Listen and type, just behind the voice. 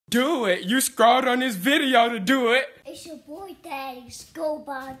Do it. You scrolled on this video to do it. It's your boy Daddy's Go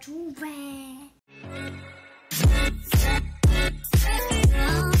by Joovier.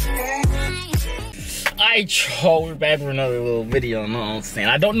 We're back with another little video. No, I'm saying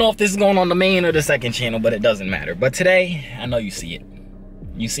I don't know if this is going on the main or the second channel, but it doesn't matter. But today, I know you see it.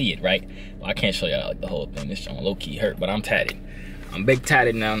 You see it, right? Well, I can't show y'all like the whole thing. This showing low-key hurt, but I'm tatted. I'm big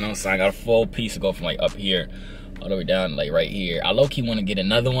tatted now. No, so I got a full piece to go from like up here all the way down like right here. I low-key want to get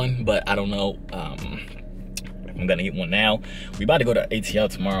another one, but I don't know. I'm gonna get one now. We about to go to ATL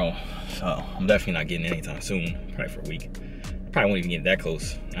tomorrow, so I'm definitely not getting it anytime soon. Probably for a week. Probably won't even get that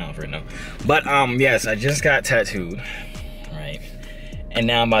close. I don't really know. But yes, I just got tattooed, right? And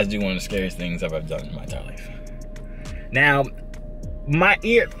now I'm about to do one of the scariest things I've ever done in my entire life. Now, my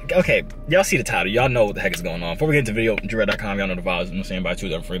ear, okay, y'all see the title. Y'all know what the heck is going on. Before we get into the video, Joovier.com, y'all know the vibes. You know what I'm saying? Buy two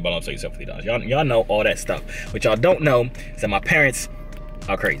of them free, but I'll sell yourself $50. Y'all know all that stuff. What y'all don't know is that my parents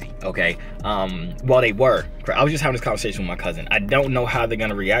are crazy, okay? Well, they were. I was just having this conversation with my cousin. I don't know how they're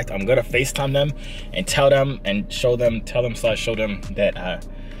gonna react. I'm gonna FaceTime them and tell them and show them, show them that I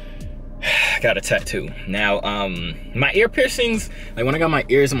got a tattoo. Now, my ear piercings, like when I got my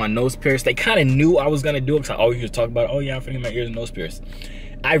ears and my nose pierced, they kind of knew I was gonna do it because I always used to talk about, oh yeah, I'm finna get my ears and nose pierced.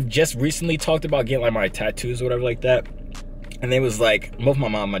 I've just recently talked about getting like my tattoos or whatever like that. And they was like, both my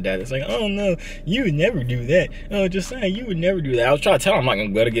mom and my dad, it's like, oh no, you would never do that. Oh, just saying, you would never do that. I was trying to tell them, like,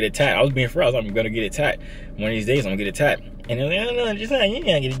 I'm gonna get it tat. I was being for real, I'm gonna get it tat. One of these days, I'm gonna get it tat. And they're like, oh no, just saying, you're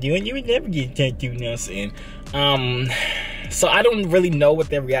not gonna do it. You would never get a tattoo, you know what I'm saying? So I don't really know what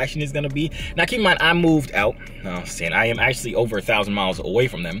their reaction is gonna be. Now keep in mind, I moved out. I'm saying I am actually over 1,000 miles away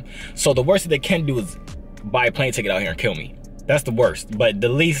from them. So the worst that they can do is buy a plane ticket out here and kill me. That's the worst. But the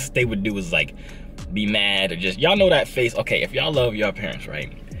least they would do is like, be mad or just, y'all know that face. Okay, if y'all love your parents,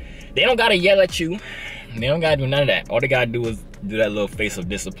 right? They don't gotta yell at you. They don't gotta do none of that. All they gotta do is do that little face of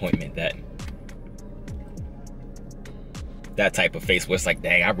disappointment, that type of face where it's like,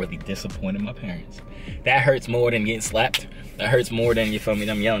 dang, I really disappointed my parents. That hurts more than getting slapped. That hurts more than, you feel me,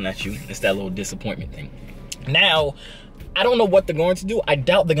 them yelling at you. It's that little disappointment thing. Now, I don't know what they're going to do. I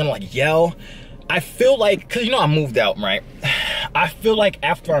doubt they're gonna like yell. I feel like, cause you know I moved out, right? I feel like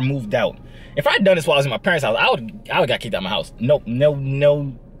after I moved out, if I had done this while I was in my parents' house, I would got kicked out of my house. No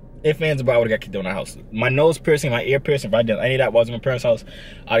ifs, ands, or buts, I would have got kicked out of my house. My nose piercing, my ear piercing, if I did any of that while I was in my parents' house,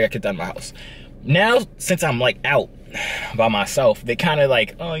 I got kicked out of my house. Now, since I'm like out by myself, they kind of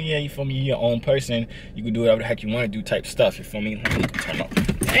like, oh yeah, you feel me, you're your own person. You can do whatever the heck you want to do type stuff, you feel me? Let me turn up.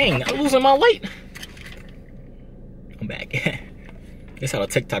 Dang, I'm losing my light. I'm back. That's how the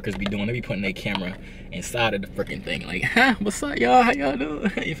TikTokers be doing. They be putting their camera inside of the freaking thing. Like, huh, what's up, y'all? How y'all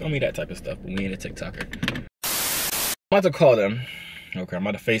doing? You feel me? That type of stuff. But we ain't a TikToker. I'm about to call them. Okay, I'm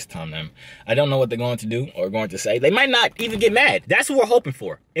about to FaceTime them. I don't know what they're going to do or going to say. They might not even get mad. That's what we're hoping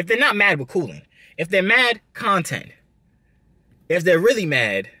for. If they're not mad, we're cooling. If they're mad, content. If they're really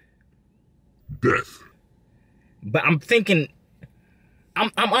mad, death. But I'm thinking, I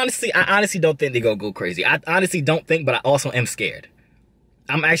honestly don't think they're gonna go crazy. I honestly don't think, but I also am scared.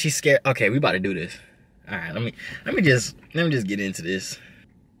 I'm actually scared. Okay, we about to do this. All right, let me just get into this.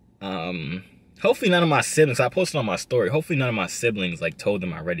 Hopefully none of my siblings, I posted on my story, hopefully none of my siblings like told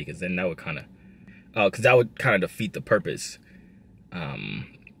them already, because then that would kind of defeat the purpose.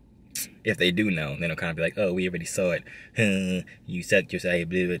 If they do know, then they'll kind of be like, oh, we already saw it. You said you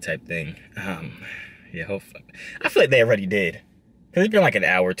believe it type thing. Yeah, hopefully. I feel like they already did. Cause it's been like an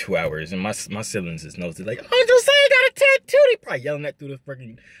hour, 2 hours, and my siblings just knows. They're like, oh, just say I got a tattoo. They probably yelling that through the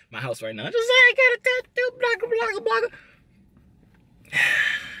freaking my house right now. Just say I got a tattoo. Blah, blah, blah.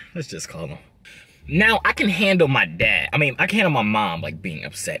 Let's just call them. Now I can handle my dad. I mean, I can handle my mom like being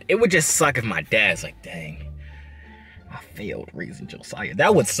upset. It would just suck if my dad's like, dang, I failed raising Josiah.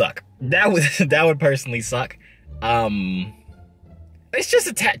 That would suck. That would personally suck. It's just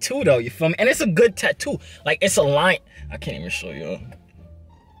a tattoo though, you feel me? And it's a good tattoo. Like, it's a line. I can't even show you.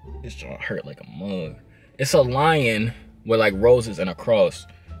 It's trying to hurt like a mug. It's a lion with like roses and a cross.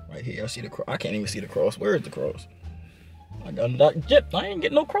 Right here, I see the cross. I can't even see the cross. Where is the cross? I ain't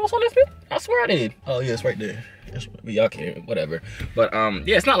getting no cross on this bit. I swear I did. Oh yeah, it's right there. Y'all can't, whatever. But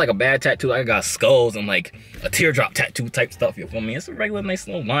yeah, it's not like a bad tattoo. Like I got skulls and like a teardrop tattoo type stuff, you feel me? It's a regular nice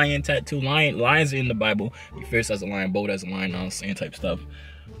little lion tattoo. Lions are in the Bible. Be fierce as a lion, bold as a lion, I'm saying type stuff.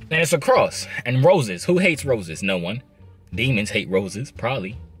 And it's a cross. And roses. Who hates roses? No one. Demons hate roses,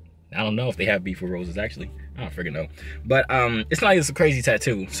 probably. I don't know if they have beef with roses, actually. I don't freaking know. But it's not like it's a crazy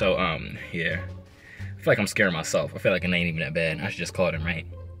tattoo. So yeah. I feel like I'm scaring myself. I feel like it ain't even that bad. I should just call them, right?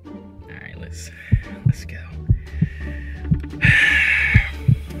 Alright, let's go.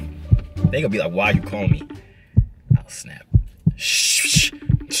 They gonna be like, why you calling me? I'll snap. Shh.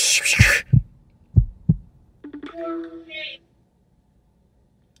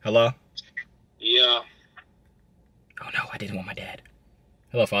 Hello? Yeah. Oh no, I didn't want my dad.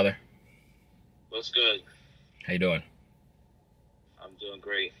 Hello, Father. What's good? How you doing? I'm doing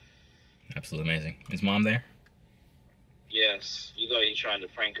great. Absolutely amazing. Is Mom there? Yes. You thought you trying to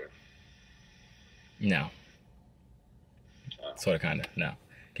prank her. No. Oh. Sort of, kind of. No.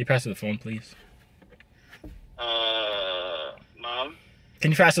 Can you pass her the phone, please? Mom?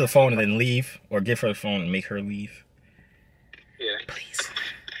 Can you pass her the phone and then leave? Or give her the phone and make her leave? Yeah. Please.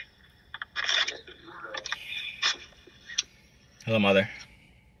 Hello, Mother.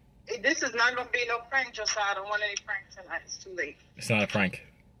 This is not going to be no prank, Josiah. I don't want any prank tonight. It's too late. It's not a prank.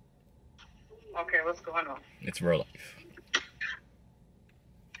 Okay, what's going on? It's real life.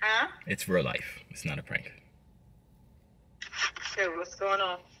 Huh? It's real life. It's not a prank. Okay, what's going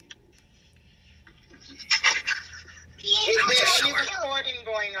on? Is there any recording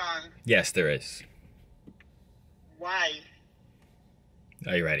going on? Yes, there is. Why?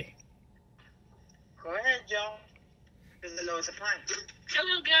 Are you ready? Go ahead, Joe. Because I know it's a prank.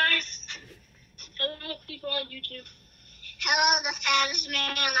 Hello, guys. Hello, people on YouTube. Hello, the fattest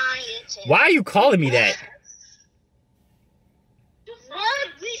man on YouTube. Why are you calling me that? What?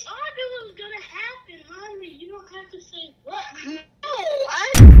 We all knew it was gonna happen, Mommy. You don't have to say what. No,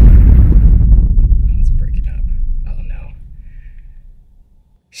 Let's break it up. Oh, no.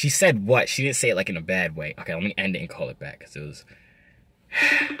 She said what? She didn't say it like in a bad way. Okay, let me end it and call it back because it was...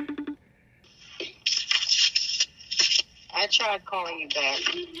 I tried calling you back.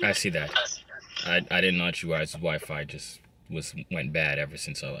 I see that. I didn't know that you guys' Wi-Fi just went bad ever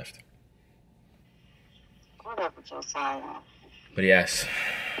since I left. Whatever, Josiah. But yes.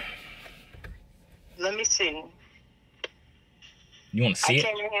 Let me see. You want to see it?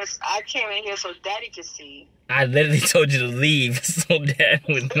 I came in here so Daddy could see. I literally told you to leave so Dad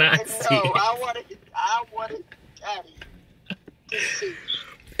would not see No, it. I wanted Daddy to see.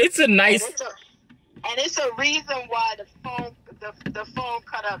 It's a nice... And it's a reason why the phone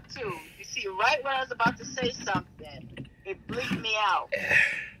cut up too. You see, right when I was about to say something, it bleeped me out.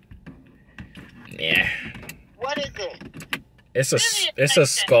 Yeah. What is it? It's a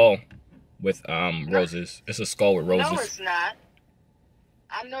skull with roses. It's a skull with roses. No, it's not.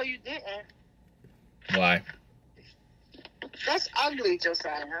 I know you didn't. Why? That's ugly,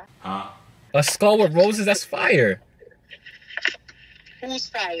 Josiah. Huh? A skull with roses? That's fire. Who's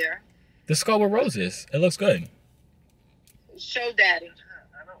fire? The skull with roses. It looks good. Show Daddy.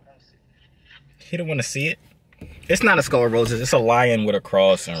 He don't want to see it. It's not a skull with roses. It's a lion with a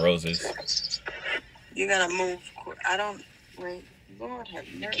cross and roses. You gotta move. I don't. Wait. Lord have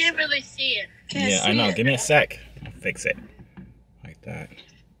mercy. You can't really see it. Yeah, I know. It. Give me a sec. I'll fix it. Like that.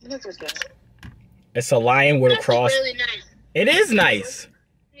 Look at that. It's a lion with a cross. Really nice. It is nice.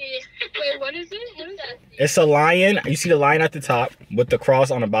 Yeah. Wait, what is it? What is that? It's a lion. You see the lion at the top with the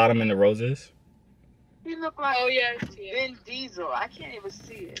cross on the bottom and the roses? You look like I see it. Vin Diesel. I can't even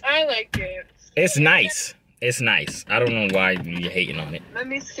see it. I like it. It's nice. It's nice. I don't know why you're hating on it. Let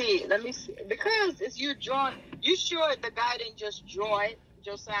me see. Because it's you drawing. You sure the guy didn't just draw it,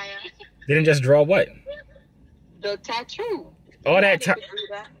 Josiah? Didn't just draw what? The tattoo. All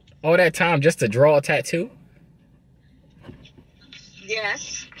that time just to draw a tattoo?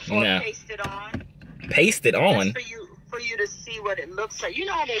 Yes. Or No. paste it on. Paste it on? Just for you to see what it looks like. You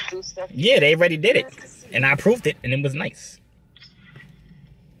know how they do stuff. Yeah, they already did it. And I proved it, and it was nice.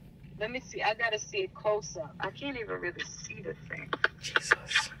 Let me see. I gotta see it close up. I can't even really see the thing.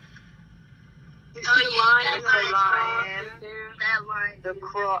 Jesus. The lion. That line. The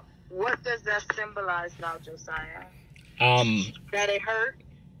cross. What does that symbolize now, Josiah? That it hurt?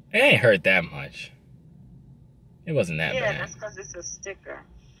 it ain't hurt that much. It wasn't that Yeah, bad. that's because it's a sticker.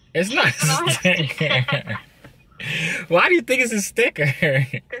 It's not a sticker. Why do you think it's a sticker?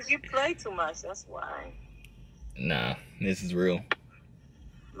 Because you play too much, that's why. Nah, this is real.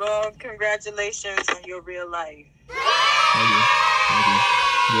 Well, congratulations on your real life. Thank you. Thank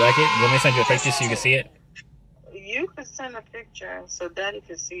you. You like it? You want me to send you a picture so you can see it? You could send a picture so Daddy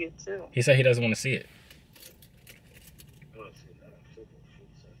could see it too. He said he doesn't want to see it.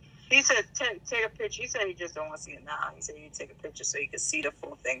 He said take a picture. He said he just don't want to see it now. He said you take a picture so you can see the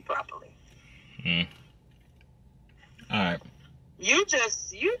full thing properly. Alright. You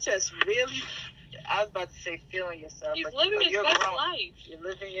just really, I was about to say feeling yourself. He's but living his you're best grown. life. You're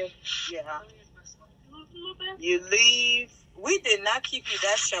living your, yeah. You You leave. We did not keep you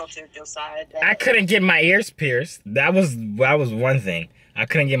that sheltered, Josiah. I couldn't get my ears pierced. That was one thing. I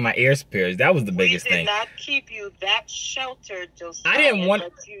couldn't get my ears pierced. That was the biggest thing. We did not keep you that sheltered, Josiah. I didn't want...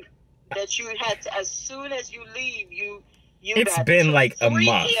 That you had to, as soon as you leave, you It's got been like a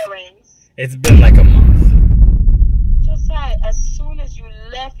month. Earrings. It's been like a month. Josiah, as soon as you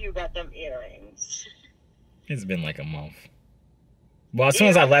left, you got them earrings. It's been like a month. Well, as soon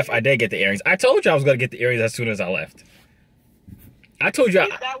as I left, I did get the earrings. I told you I was going to get the earrings as soon as I left. I told you. Is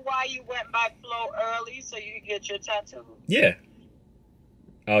that why you went by Flo early so you could get your tattoo? Yeah.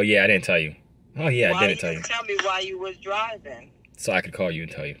 Oh, yeah, I didn't tell you. Oh, yeah, I didn't tell you. Why you didn't tell me why you was driving? So I could call you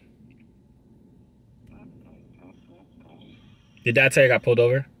and tell you. Did Dad tell you I got pulled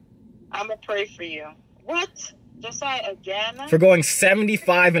over? I'm going to pray for you. What? Josiah again? For going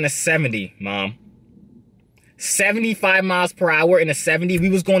 75 in a 70, Mom. 75 miles per hour in a 70. We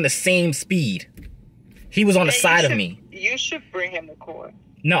was going the same speed. He was on the side of me. You should bring him to court.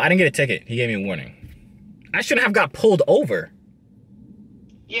 No, I didn't get a ticket. He gave me a warning. I shouldn't have got pulled over.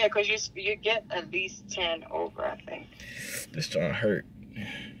 Yeah, because you get at least 10 over, I think. This trying to hurt.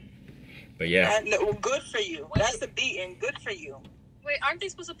 But yeah. Well, good for you. That's the beating. Good for you. Wait, aren't they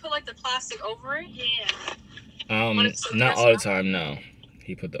supposed to put like the plastic over it? Yeah. Not all the time, no.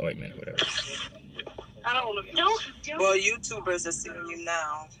 He put the ointment or whatever. I don't look. Don't. Well, YouTubers are seeing you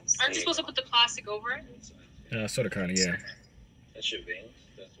now. Aren't you supposed to put the plastic over it? Sort of, kind of, yeah. That should be.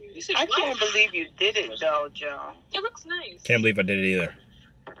 I can't believe you did it, though, Joe. It looks nice. Can't believe I did it either.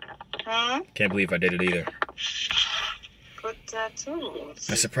 Huh? Can't believe I did it either. Good tattoos.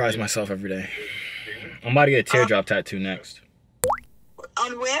 I surprise myself every day. I'm about to get a teardrop tattoo next.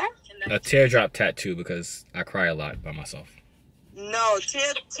 On where? A teardrop tattoo because I cry a lot by myself. No,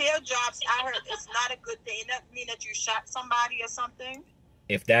 teardrops, I heard it's not a good thing. It doesn't mean that you shot somebody or something.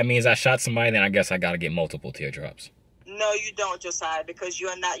 If that means I shot somebody, then I guess I gotta get multiple teardrops. No, you don't, Josiah, because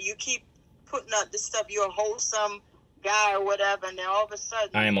you're not. You keep putting up this stuff. You're a wholesome guy or whatever, and then all of a sudden...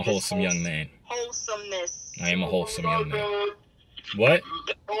 I am a wholesome young man. Wholesomeness. I am a wholesome young man. What?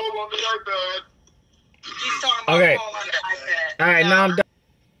 He's talking about Okay. phone on the iPad. All right, now I'm done.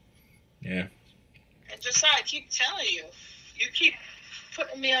 Yeah. And Josiah, I keep telling you. You keep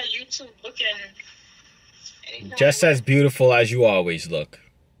putting me on YouTube looking... Just as beautiful as you always look.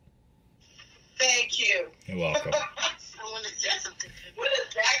 Thank you. You're welcome. I want to say something. What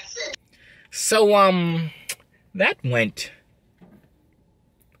is that? So, that went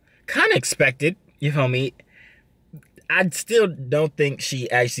kind of expected, you feel me? I still don't think she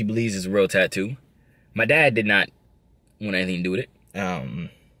actually believes it's a real tattoo. My dad did not want anything to do with it,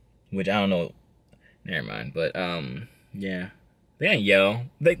 which I don't know. Never mind, but, yeah. They ain't yell.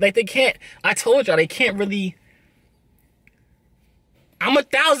 They can't, I told y'all, they can't really... I'm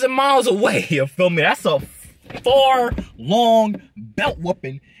 1,000 miles away, you feel me? That's a far, long belt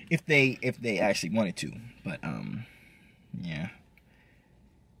whooping if they actually wanted to. But, yeah.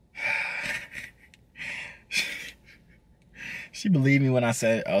 She believed me when I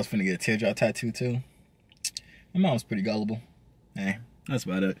said I was finna get a teardrop tattoo too. My mom was pretty gullible. Hey, that's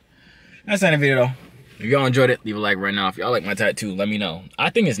about it. That's the end of the video though. If y'all enjoyed it, leave a like right now. If y'all like my tattoo, let me know. I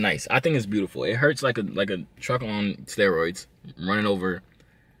think it's nice. I think it's beautiful. It hurts like a truck on steroids running over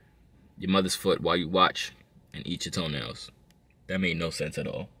your mother's foot while you watch and eat your toenails. That made no sense at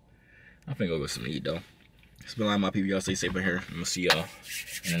all. I'm finna go get some to eat though. It's been a lot of my people. Y'all stay safe in here. I'm gonna see y'all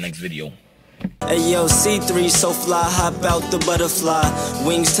in the next video. Hey yo, C3 so fly, hop out the butterfly.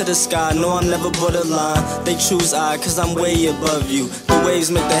 Wings to the sky, no I'm never borderline. They choose I, cause I'm way above you. The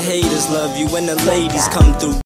waves make the haters love you when the ladies come through.